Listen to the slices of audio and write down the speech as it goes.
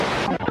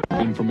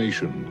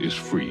information is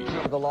free.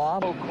 The law.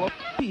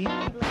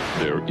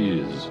 There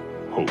is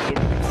hope.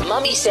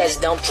 Mommy says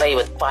don't play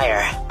with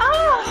fire.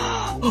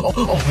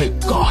 Oh my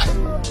God.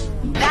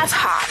 That's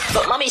hot.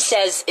 But Mommy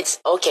says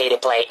it's okay to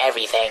play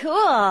everything.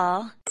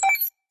 Cool.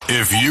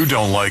 If you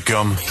don't like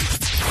them,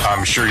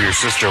 I'm sure your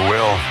sister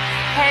will.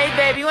 Hey,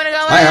 babe, you want to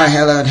go Hi,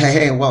 hello, and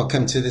hey,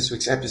 welcome to this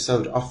week's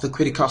episode of the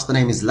Kwirirayi. The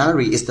name is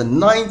Larry. It's the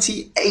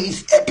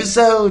 98th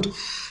episode.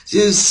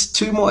 Just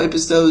 2 more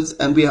episodes,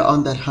 and we are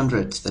on that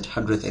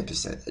 100th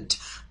episode.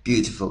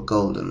 Beautiful,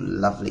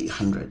 golden, lovely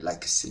 100,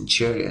 like a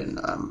centurion,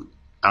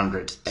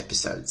 100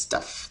 episode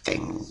stuff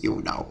thing,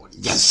 you know.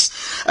 Yes.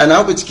 And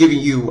I'll be giving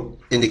you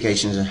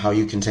indications on how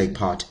you can take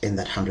part in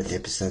that 100th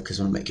episode, because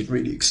I want to make it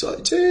really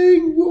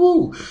exciting.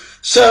 Woo!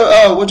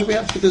 So, what do we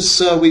have for this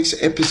week's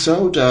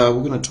episode?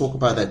 We're going to talk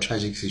about that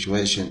tragic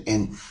situation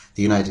in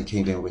the United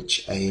Kingdom, in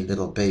which a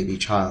little baby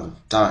child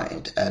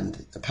died,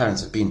 and the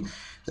parents have been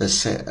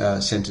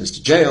sentenced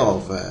to jail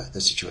over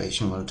the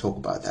situation. We're going to talk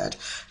about that.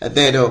 And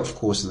then, of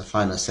course, in the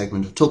final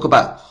segment, we'll talk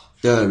about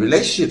the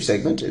relationship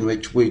segment, in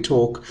which we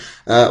talk,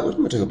 what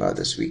am I talking about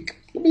this week?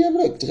 Let me have a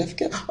look. Did I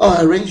forget?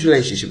 Oh, arranged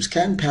relationships.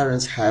 Can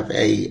parents have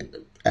a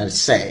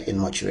say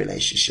in what your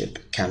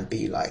relationship can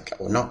be like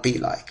or not be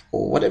like,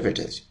 or whatever it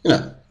is? You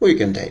know, who you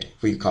can date,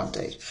 who you can't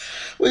date.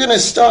 We're going to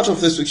start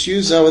off this week's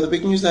news with the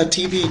big news that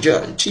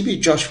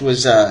TB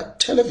Joshua's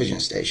television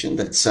station,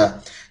 that's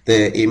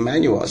the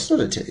Emmanuel. It's not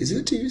is it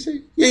a TV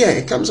station? Yeah,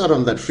 it comes out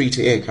on that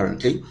free-to-air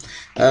currently,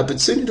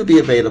 but soon it'll be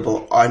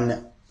available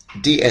on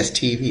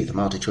DSTV, the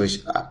multi-choice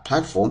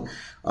platform,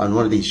 on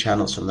one of these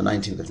channels from the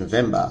 19th of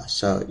November.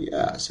 So,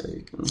 yeah, so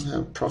you can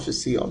have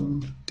prophecy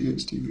on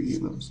DSTV, you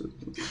know. So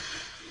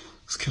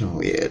it's kind of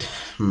weird.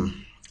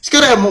 It's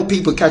got to have more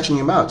people catching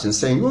him out and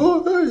saying,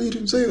 oh, no, you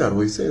didn't say that,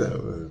 or you say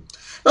that.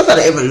 Not that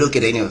I ever look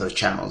at any of those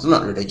channels. I'm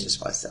not religious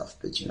myself,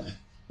 but, you know.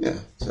 Yeah,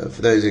 so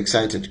for those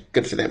excited,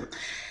 good for them.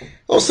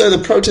 Also,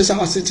 the Protest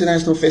Arts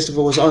International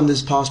Festival was on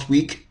this past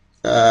week.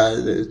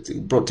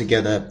 It brought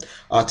together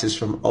artists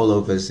from all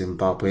over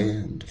Zimbabwe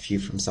and a few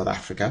from South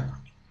Africa.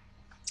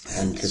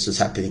 And this was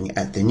happening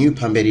at the new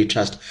Pamberi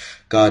Trust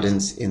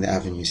Gardens in the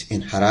Avenues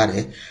in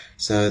Harare.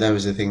 So that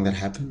was the thing that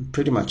happened.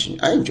 Pretty much,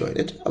 I enjoyed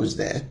it. I was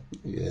there.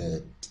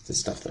 The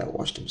stuff that I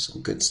watched, it was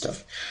some good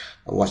stuff.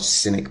 I watched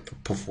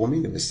Cynic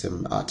performing. There was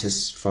some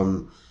artists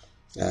from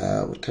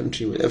what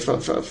country?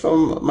 From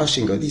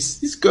Mashingo.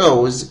 This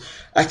girl was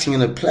acting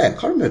in a play. I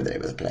can't remember the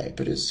name of the play,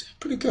 but it's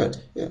pretty good.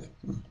 Yeah.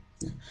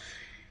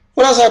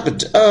 What else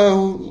happened?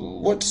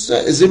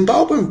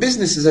 Zimbabwean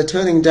businesses are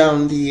turning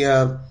down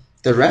the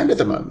rand at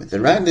the moment. The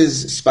rand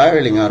is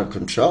spiraling out of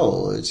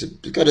control. It's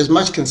got as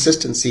much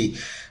consistency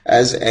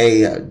as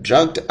a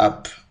drugged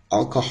up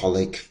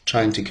alcoholic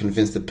trying to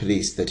convince the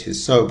police that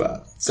he's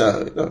sober.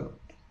 So,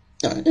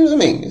 you know what I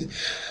mean?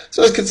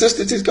 So his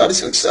consistency's got,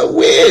 it looks so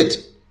weird.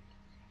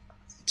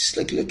 Just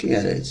like looking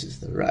at it, it's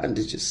just the rand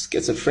is just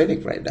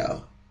schizophrenic right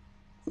now.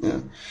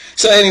 Yeah.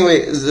 So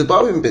anyway,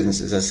 Zimbabwean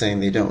businesses are saying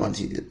they don't want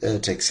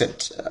to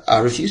accept,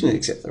 are refusing to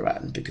accept the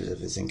rand because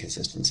of its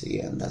inconsistency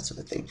and that sort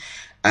of thing.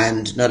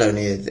 And not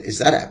only is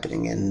that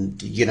happening,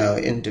 and you know,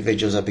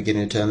 individuals are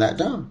beginning to turn that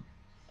down.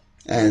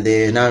 And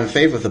they're now in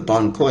favor of the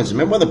bond coins.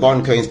 Remember when the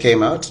bond coins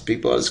came out?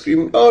 People are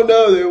screaming, oh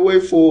no, they're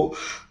waiting for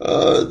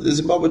the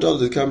Zimbabwe dollar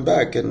to come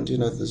back. And you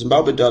know, the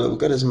Zimbabwe dollar, we've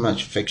got as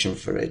much affection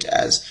for it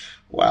as,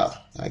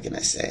 well, how can I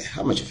say,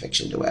 how much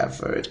affection do I have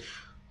for it?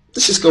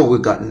 Let's just go,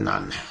 we've got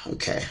none,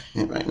 okay,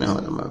 right now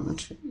at the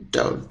moment.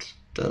 Don't.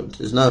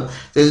 There's no,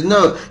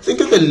 think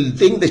of the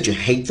thing that you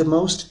hate the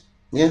most.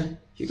 Yeah,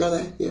 you got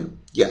that?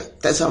 Yeah,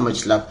 that's how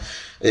much love,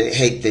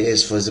 hate there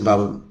is for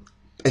Zimbabwe,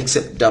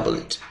 except double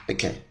it.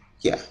 Okay,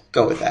 yeah,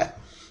 go with that.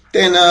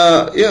 Then,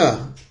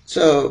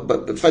 so,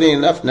 but funny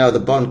enough, now the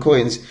bond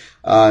coins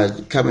are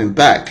coming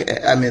back.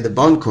 I mean, the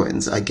bond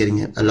coins are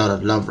getting a lot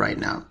of love right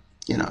now,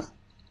 you know,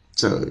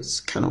 so it's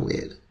kind of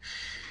weird.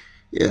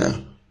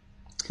 Yeah,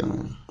 it's kind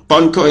of...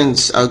 Bond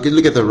coins, I'll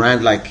look at the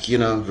rand, like, you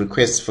know,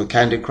 requests for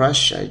Candy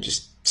Crush. I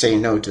just say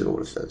no to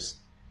all of those.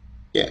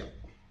 Yeah,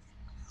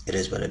 it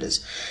is what it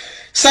is.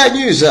 Sad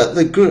news,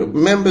 the group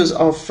members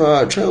of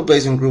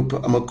trailblazing group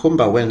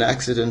Makumba were in an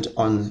accident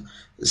on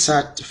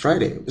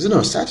Saturday,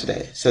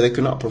 so they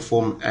could not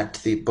perform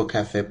at the Book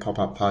Cafe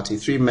pop-up party.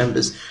 3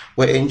 members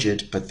were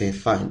injured, but they're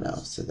fine now,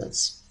 so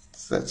that's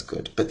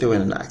good. But they were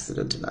in an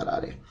accident in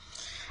Harare.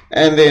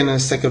 And then a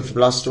second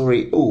from last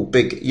story,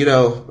 big, you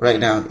know, right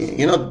now,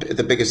 you know,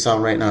 the biggest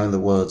song right now in the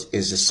world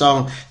is a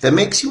song that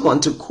makes you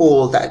want to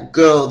call that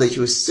girl that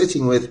you were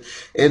sitting with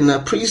in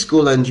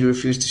preschool and you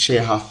refused to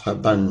share half her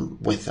bun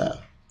with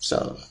her.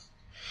 So,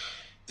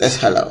 that's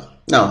Hello.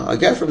 Now, a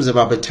guy from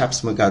Zimbabwe,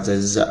 Taps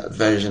Mugadza's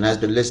version has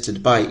been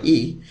listed by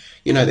E,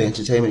 you know, the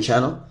entertainment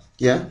channel.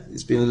 Yeah,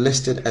 it's been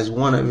listed as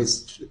one of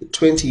his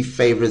 20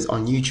 favorites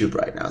on YouTube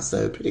right now,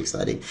 so pretty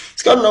exciting.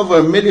 It's gotten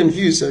over 1 million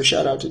views, so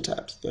shout out to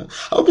Taps. Yeah.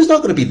 I hope he's not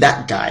going to be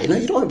that guy. You know,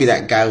 you don't want to be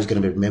that guy who's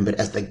going to be remembered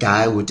as the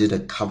guy who did a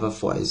cover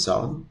for his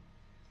song,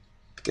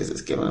 because it's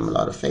given him a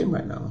lot of fame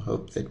right now. I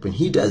hope that when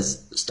he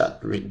does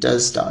start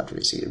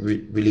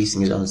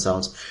releasing his own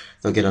songs,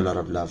 they'll get a lot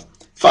of love.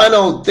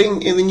 Final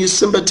thing in the news,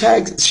 Simba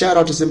Tags. Shout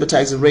out to Simba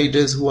Tags and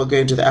Raiders who are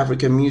going to the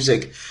African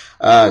Music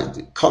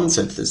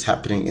concert that's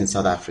happening in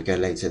South Africa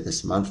later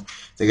this month.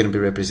 They're going to be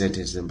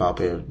representing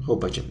Zimbabwe, a whole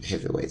bunch of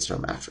heavyweights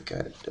from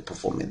Africa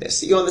performing there.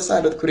 See you on the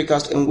side of the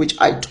Criticast, in which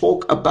I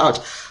talk about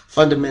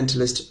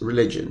fundamentalist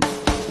religion.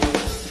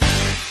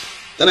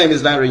 The name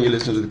is Larry and you're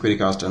listening to the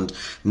Criticast, and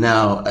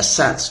now a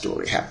sad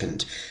story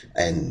happened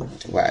and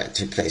it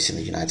took place in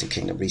the United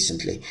Kingdom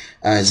recently.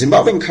 A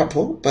Zimbabwean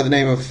couple by the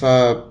name of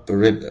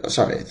Rebecca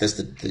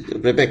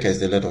is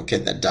the little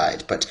kid that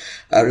died, but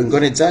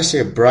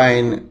Ngonedzashe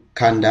Brian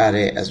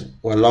Kandare,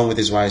 along with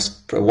his wife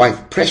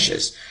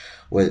Precious,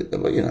 were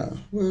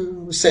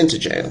sent to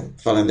jail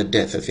following the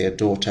death of their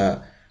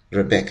daughter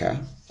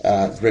Rebecca.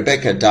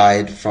 Rebecca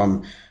died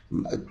from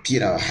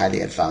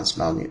highly advanced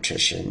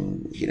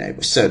malnutrition. It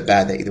was so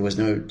bad that there was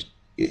no.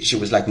 She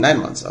was like 9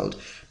 months old,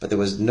 but there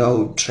was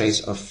no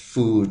trace of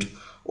food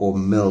or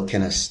milk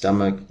in her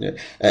stomach.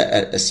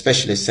 A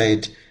specialist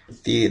said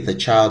the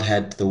child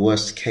had the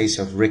worst case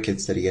of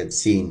rickets that he had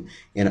seen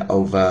in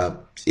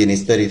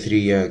his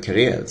 33-year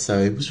career. So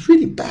it was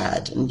really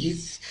bad, and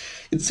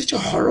it's such a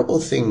horrible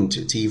thing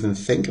to even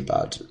think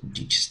about,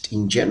 just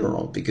in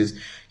general, because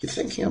you're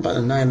thinking about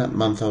a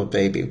 9-month-old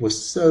baby who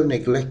was so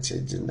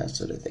neglected and that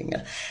sort of thing.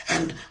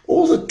 And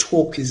all the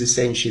talk is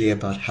essentially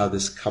about how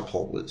this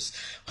couple was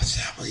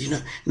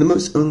in the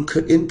most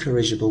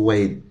incorrigible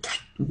way,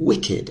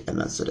 wicked and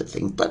that sort of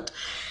thing. But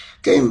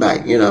going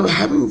back,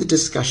 having the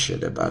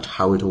discussion about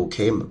how it all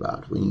came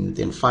about, when you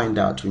then find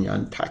out, when you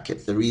unpack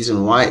it, the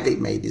reason why they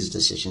made these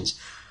decisions,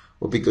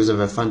 or because of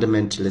a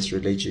fundamentalist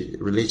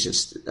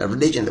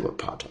religion they were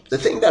part of. The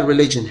thing that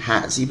religion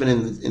has, even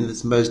in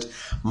its most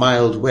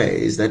mild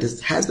way, is that it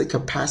has the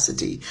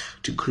capacity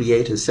to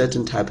create a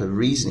certain type of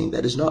reasoning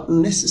that is not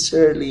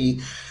necessarily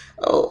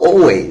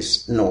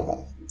always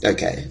normal.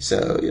 Okay,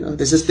 so,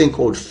 there's this thing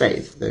called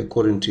faith.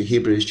 According to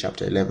Hebrews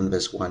chapter 11,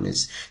 verse 1,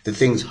 is the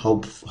things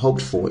hoped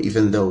for,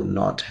 even though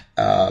not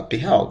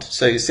beheld.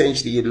 So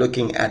essentially, you're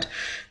looking at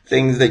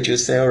things that you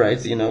say, all right,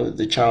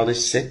 the child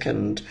is sick,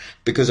 and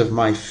because of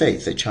my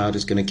faith, the child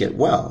is going to get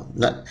well.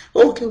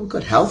 Okay, we've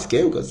got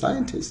healthcare, we've got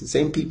scientists, the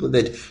same people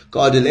that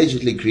God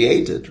allegedly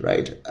created,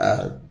 right?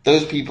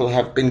 Those people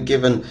have been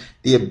given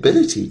the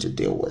ability to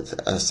deal with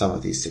some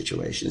of these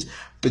situations,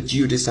 but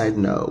you decide,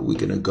 no, we're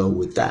going to go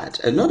with that.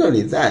 And not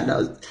only that,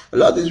 now, a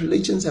lot of these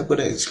religions have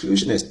got an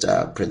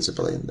exclusionist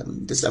principle in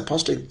them. This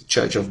Apostolic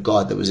Church of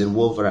God that was in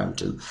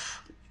Wolverhampton,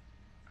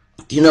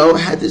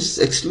 had this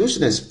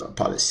exclusionist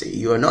policy.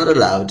 You are not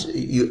allowed,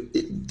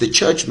 the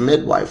church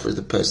midwife was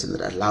the person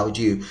that allowed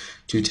you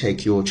to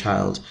take your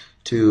child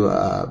to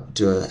a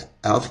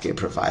healthcare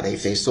provider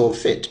if they saw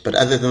fit. But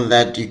other than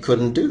that, you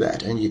couldn't do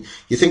that. And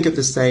you think of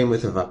the same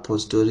with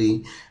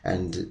Apostoli,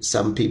 and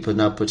some people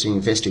now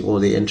investing all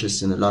their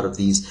interest in a lot of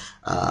these,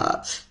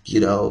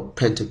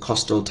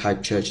 Pentecostal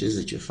type churches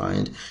that you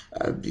find.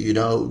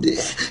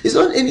 It's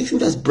not anything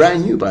that's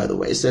brand new, by the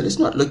way. So let's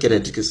not look at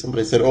it because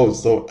somebody said, oh,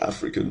 it's so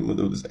African, with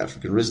all this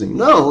African reasoning.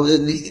 No,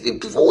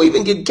 before we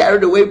even get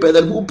carried away by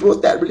that, who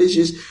brought that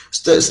religious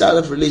style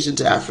of religion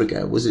to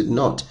Africa? Was it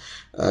not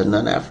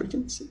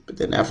non-Africans? But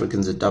then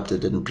Africans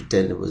adopted it and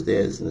pretended it was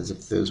theirs, and as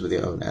if those were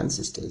their own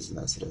ancestors and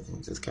that sort of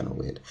thing. So it's kind of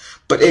weird.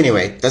 But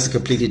anyway, that's a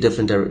completely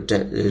different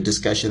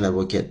discussion that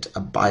will get a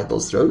Bible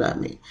thrown at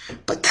me.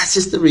 But that's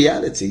just the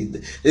reality.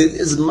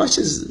 As much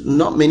as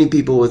not many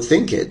people would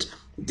think it,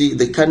 the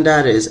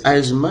Kandares are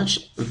as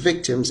much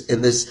victims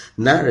in this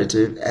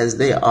narrative as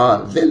they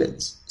are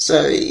villains.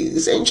 So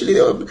essentially,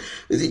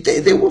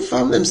 they will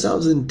find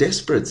themselves in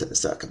desperate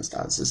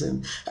circumstances.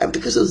 And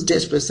because of those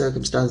desperate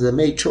circumstances, they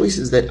made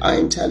choices that I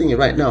am telling you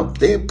right now,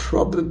 they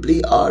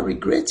probably are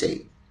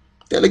regretting.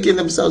 They're looking at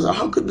themselves,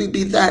 how could we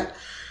be that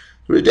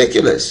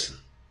ridiculous?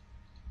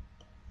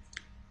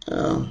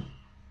 Oh,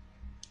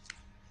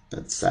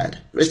 that's sad.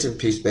 Rest in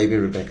peace, baby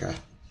Rebecca.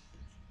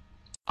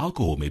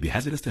 Alcohol may be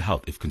hazardous to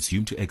health if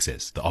consumed to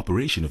excess. The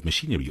operation of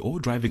machinery or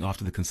driving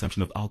after the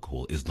consumption of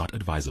alcohol is not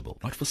advisable.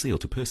 Not for sale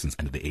to persons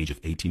under the age of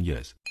 18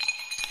 years.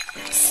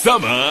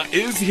 Summer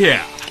is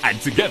here, and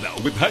together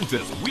with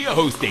Hunters, we are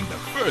hosting the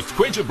first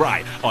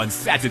Kwirirayi on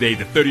Saturday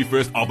the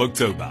 31st of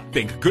October.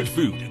 Think good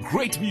food,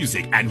 great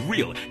music, and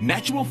real,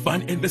 natural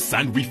fun in the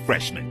sun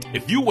refreshment.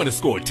 If you want to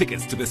score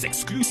tickets to this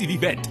exclusive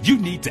event, you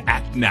need to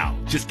act now.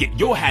 Just get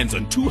your hands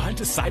on 2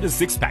 Hunter Cider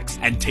 6-packs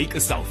and take a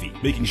selfie,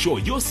 making sure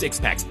your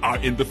 6-packs are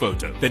in the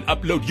photo. Then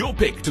upload your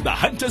pic to the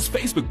Hunters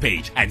Facebook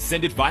page and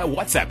send it via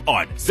WhatsApp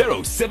on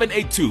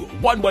 0782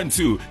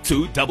 112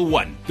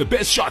 211. The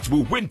best shots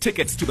will win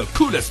tickets to the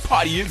coolest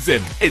party in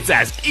Zim. It's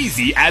as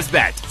easy as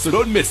that. So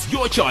don't miss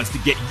your chance to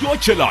get your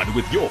chill on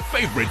with your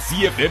favorite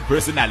ZFM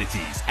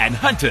personalities and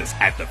Hunters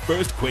at the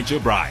first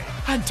Kwirirayi.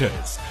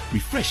 Hunters,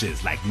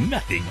 refreshes like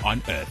nothing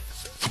on earth.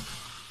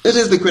 It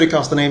is the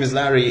Criticast. The name is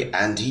Larry,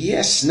 and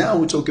yes, now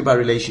we're talking about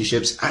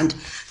relationships. And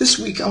this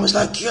week I was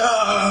like,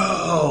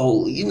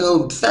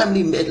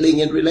 family meddling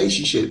in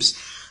relationships.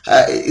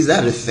 Is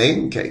that a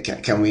thing?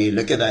 Can we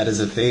look at that as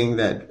a thing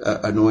that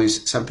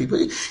annoys some people?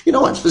 You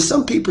know what? For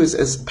some people, it's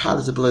as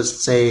palatable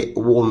as, say,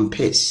 warm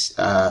piss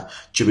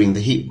during the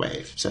heat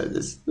wave. So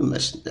there's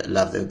much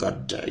love they've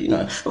got, you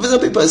know. For some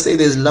people, I say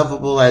there's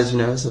lovable as, you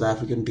know, South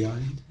African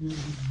behind. You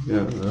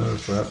know,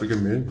 for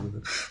African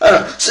men. I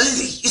don't know. So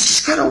it's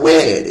just kind of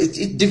weird.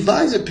 It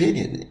divides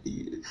opinion.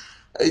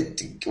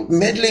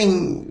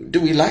 Meddling,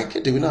 do we like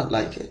it? Do we not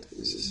like it?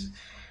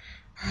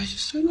 I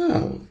just don't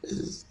know.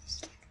 It's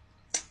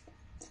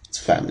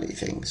family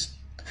things.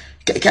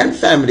 Can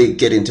family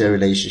get into your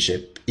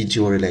relationship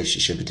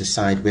and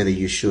decide whether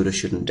you should or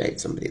shouldn't date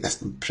somebody? That's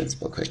the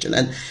principal question.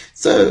 And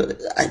so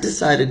I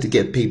decided to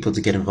get people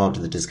to get involved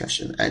in the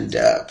discussion. And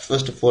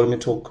first of all, let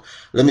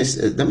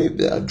me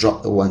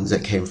drop the ones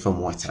that came from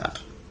WhatsApp.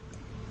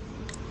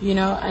 You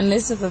know,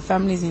 unless if the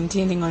family is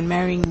intending on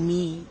marrying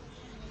me,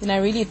 then I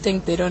really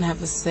think they don't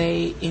have a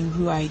say in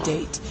who I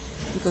date.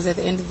 Because at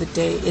the end of the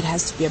day, it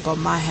has to be about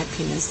my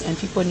happiness, and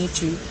people need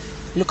to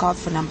look out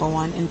for number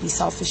one and be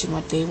selfish in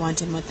what they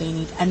want and what they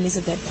need. Unless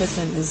if that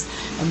person is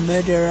a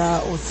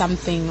murderer or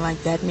something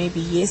like that, maybe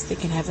yes, they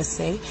can have a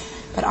say.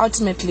 But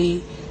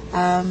ultimately,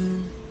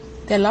 they're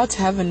allowed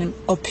to have an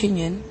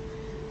opinion,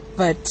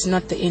 but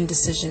not the end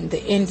decision.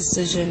 The end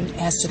decision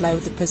has to lie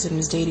with the person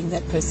who's dating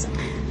that person.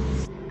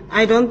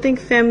 I don't think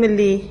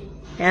family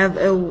have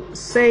a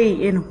say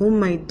in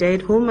whom I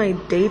date. Whom I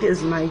date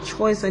is my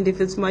choice, and if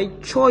it's my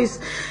choice,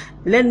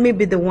 let me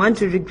be the one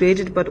to regret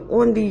it. But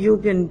only you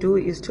can do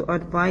is to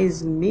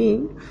advise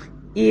me.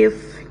 If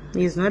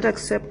he's not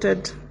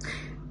accepted,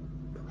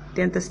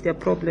 then that's their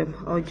problem.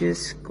 I'll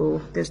just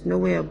go. There's no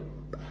way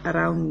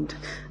around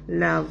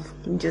love.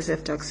 You just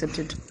have to accept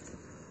it.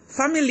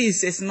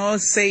 Families has no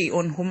say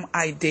on whom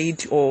I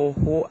date or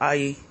who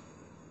I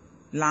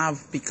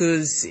love,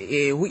 because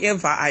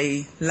whoever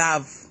I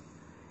love,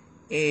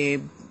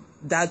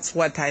 that's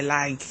what I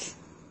like.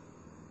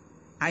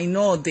 I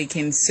know they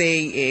can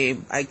say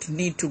I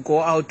need to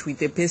go out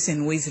with a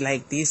person who is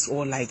like this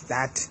or like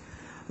that,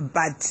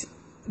 but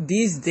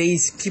these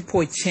days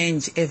people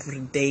change every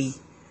day.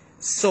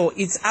 So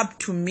it's up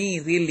to me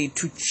really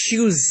to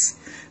choose,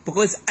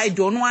 because I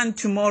don't want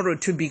tomorrow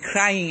to be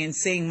crying and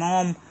saying,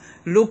 Mom,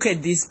 look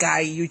at this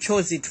guy, you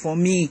chose it for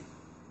me.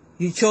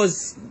 You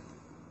chose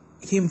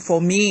him for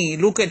me.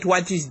 Look at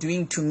what he's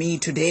doing to me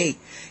today.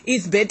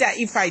 It's better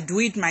if I do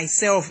it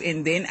myself,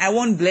 and then I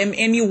won't blame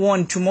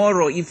anyone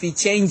tomorrow if he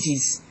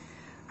changes.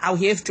 I'll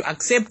have to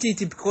accept it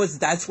because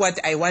that's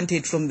what I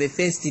wanted from the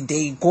first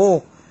day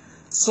go.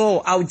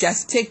 So I'll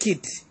just take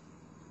it,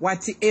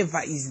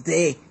 whatever is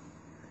there.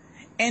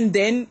 And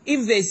then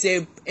if there's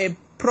a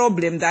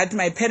problem that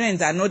my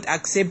parents are not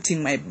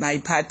accepting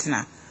my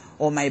partner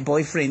or my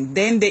boyfriend,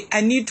 then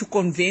I need to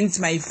convince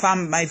my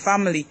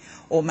family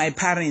or my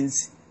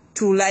parents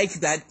to like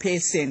that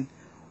person,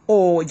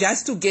 or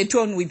just to get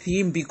on with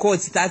him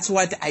because that's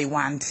what I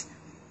want.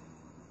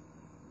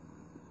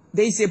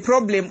 There's a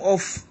problem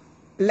of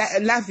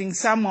loving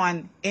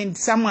someone and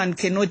someone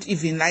cannot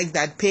even like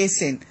that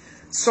person.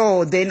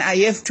 So then I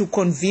have to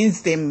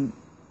convince them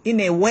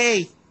in a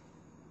way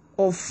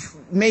of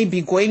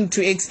maybe going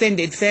to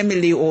extended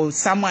family or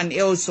someone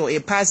else or a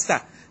pastor,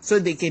 so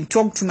they can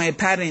talk to my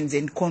parents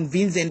and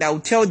convince, and I'll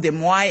tell them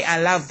why I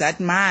love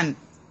that man.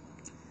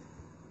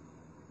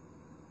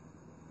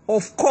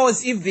 Of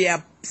course, if there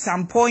are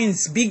some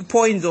points, big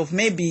points of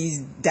maybe he's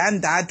done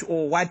that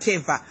or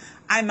whatever,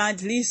 I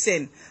might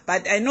listen.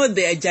 But I know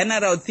there are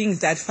general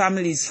things that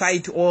families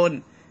fight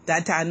on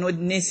that are not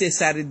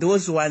necessary.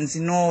 Those ones,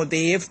 no,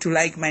 they have to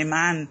like my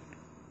man.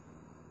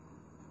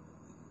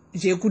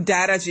 It's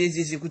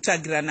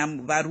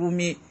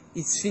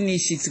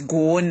finished, it's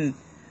gone.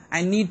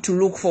 I need to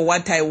look for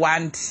what I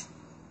want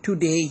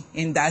today,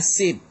 and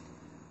that's it.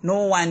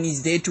 No one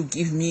is there to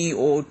give me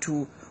or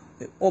to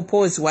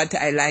oppose what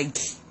I like.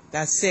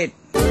 That's it.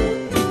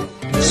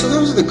 So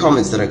those are the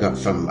comments that I got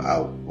from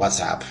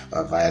WhatsApp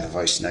via the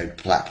voice note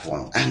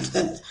platform,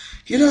 and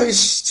you know,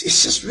 it's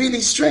just really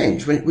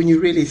strange when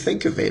you really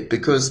think of it,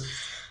 because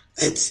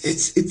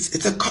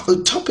it's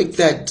a topic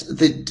that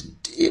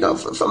you know,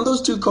 from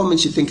those two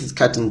comments you think it's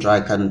cut and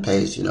dry, cut and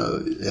paste. You know,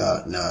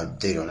 no,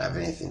 they don't have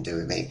anything to do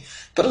with me.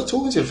 But I was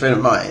talking to a friend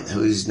of mine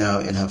who is now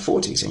in her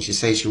 40s, and she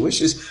says she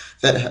wishes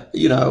that,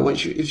 you know, when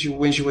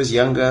she was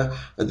younger,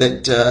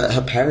 that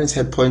her parents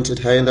had pointed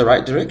her in the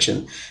right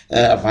direction,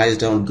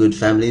 advised her on good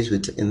families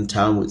in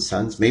town with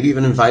sons, maybe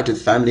even invited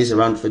families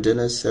around for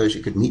dinner so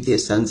she could meet their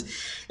sons.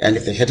 And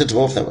if they hit it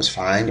off, that was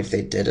fine. If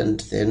they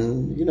didn't,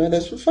 then, you know,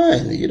 that's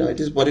fine. You know, it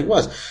is what it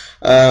was.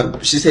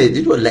 She said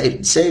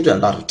it saved her a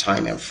lot of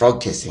time and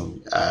frog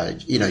kissing,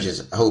 you know,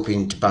 just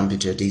hoping to bump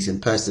into a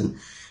decent person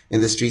in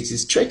the streets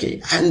is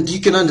tricky. And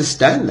you can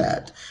understand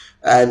that.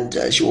 And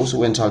she also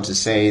went on to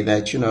say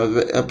that,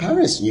 her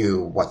parents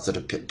knew what sort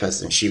of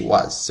person she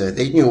was. So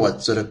they knew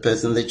what sort of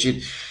person that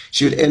she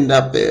would end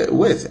up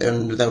with.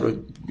 And that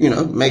would,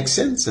 make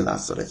sense and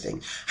that sort of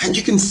thing. And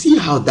you can see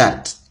how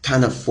that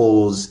kind of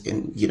falls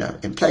in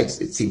place.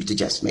 It seems to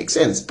just make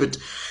sense. But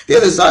the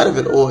other side of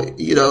it,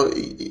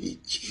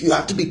 you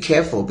have to be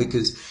careful,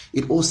 because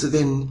it also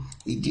then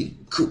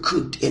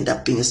could end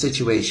up being a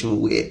situation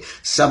where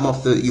some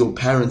of your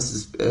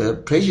parents'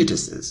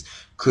 prejudices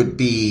could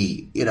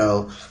be,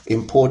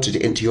 imported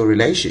into your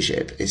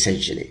relationship,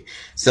 essentially.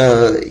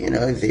 So,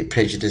 if they're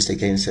prejudiced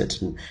against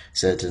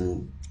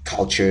certain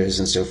cultures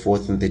and so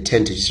forth, and they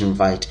tend to just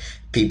invite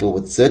people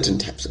with certain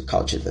types of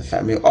culture in the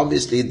family,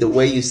 obviously the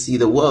way you see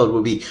the world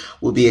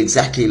will be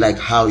exactly like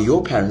how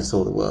your parents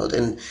saw the world,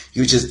 and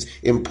you just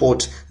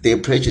import their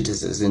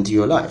prejudices into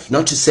your life.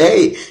 Not to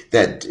say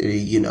that,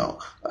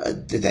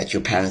 that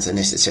your parents are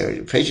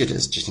necessarily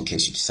prejudiced, just in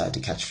case you decide to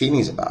catch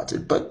feelings about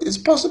it, but it's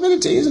a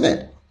possibility, isn't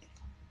it?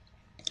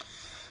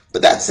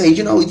 But that's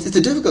it's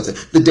a difficult thing.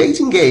 The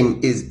dating game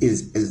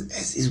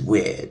is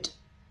weird.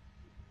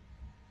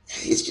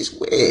 It's just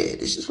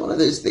weird. It's just one of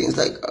those things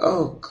like,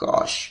 oh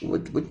gosh,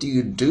 what do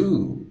you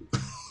do?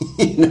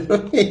 You know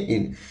what I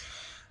mean?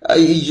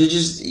 You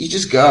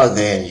just go out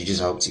there and you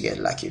just hope to get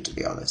lucky, to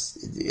be honest.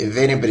 If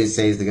anybody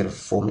says they got a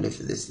formula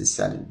for this, they're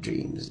selling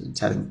dreams and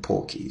telling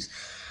porkies.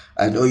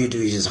 And all you do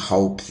is just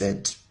hope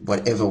that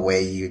whatever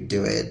way you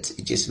do it,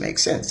 it just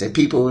makes sense. There are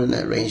people in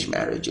arranged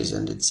marriages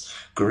and it's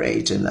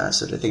great and that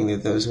sort of thing. There are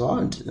those who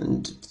aren't,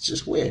 and it's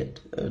just weird.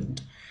 And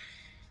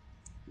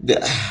I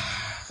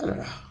don't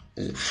know.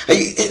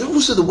 And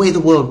also the way the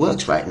world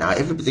works right now,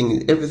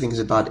 everything is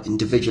about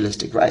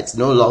individualistic rights,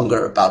 no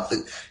longer about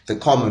the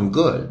common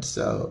good.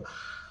 So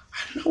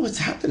I don't know what's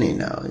happening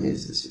now.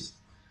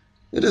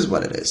 It is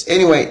what it is.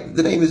 Anyway,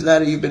 the name is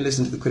Larry. You've been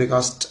listening to the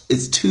Criticast.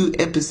 It's 2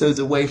 episodes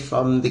away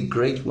from the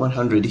Great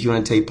 100. If you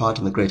want to take part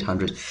in the Great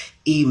 100,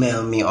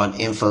 email me on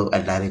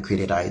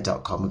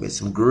info@larrykwirirayi.com. We'll get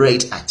some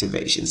great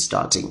activations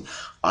starting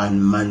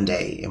on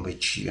Monday, in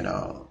which,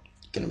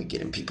 going to be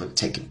getting people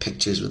taking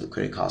pictures with the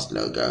Criticast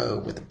logo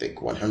with the big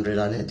 100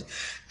 on it,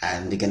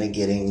 and they're going to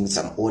getting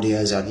some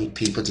audios. I need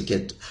people to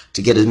get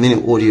as many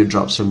audio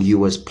drops from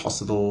you as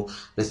possible.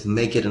 Let's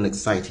make it an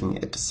exciting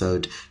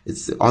episode.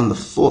 It's on the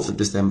 4th of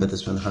December.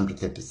 That's when the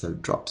 100th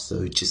episode drops.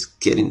 So just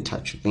get in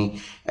touch with me.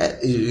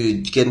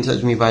 Get in touch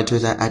with me via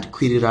Twitter at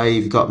Kwirirayi.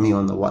 You've got me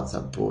on the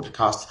WhatsApp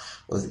broadcast.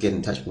 Also get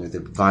in touch with me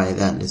via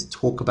that. Let's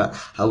talk about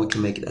how we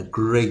can make it a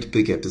great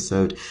big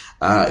episode.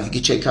 If you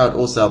can check out,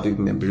 also I'll be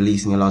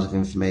releasing a lot of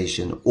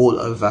information all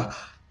over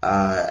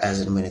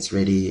as and when it's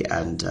ready.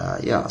 And so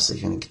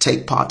if you want to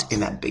take part in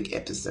that big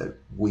episode,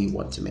 we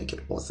want to make it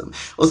awesome.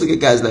 Also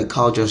get guys like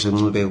Carl Josh and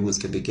Mube, who's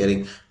going to be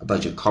getting a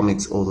bunch of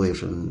comics all the way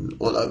from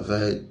all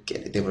over.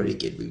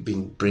 We've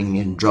been bringing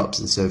in drops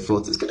and so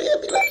forth. It's going to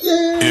be like,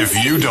 yeah.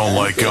 If you don't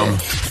like them,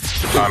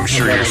 I'm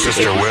sure your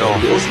sister will.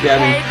 We'll also be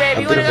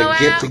having a bit of a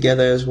get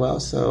together as well,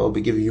 so I'll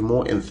be giving you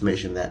more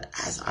information that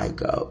as I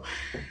go.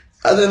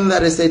 Other than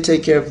that, I say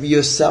take care of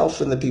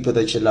yourself and the people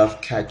that you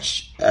love.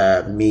 Catch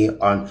me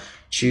on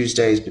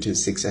Tuesdays between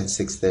 6 and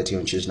 6:30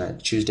 on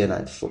Tuesday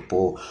night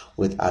football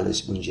with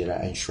Alice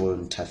Munjira and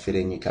Sean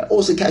Tafire. And you can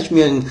also catch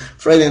me on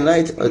Friday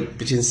night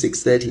between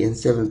 6:30 and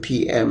 7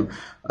 p.m.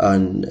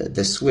 on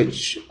The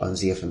Switch on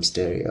ZFM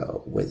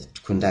Stereo with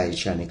Kundai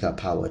Chanika,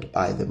 powered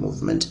by The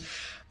Movement.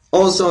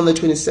 Also on the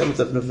 27th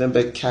of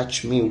November,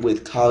 catch me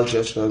with Carl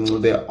Joshua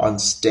Ngube on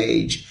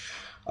stage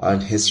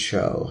on his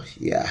show.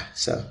 Yeah,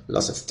 so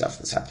lots of stuff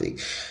that's happening.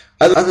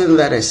 Other than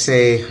that, I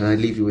say, and I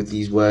leave you with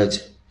these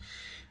words,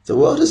 the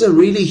world is a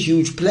really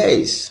huge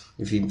place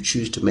if you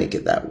choose to make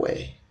it that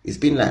way. It's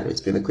been Larry.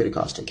 It's been the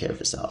Criticast. Take care of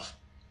yourself.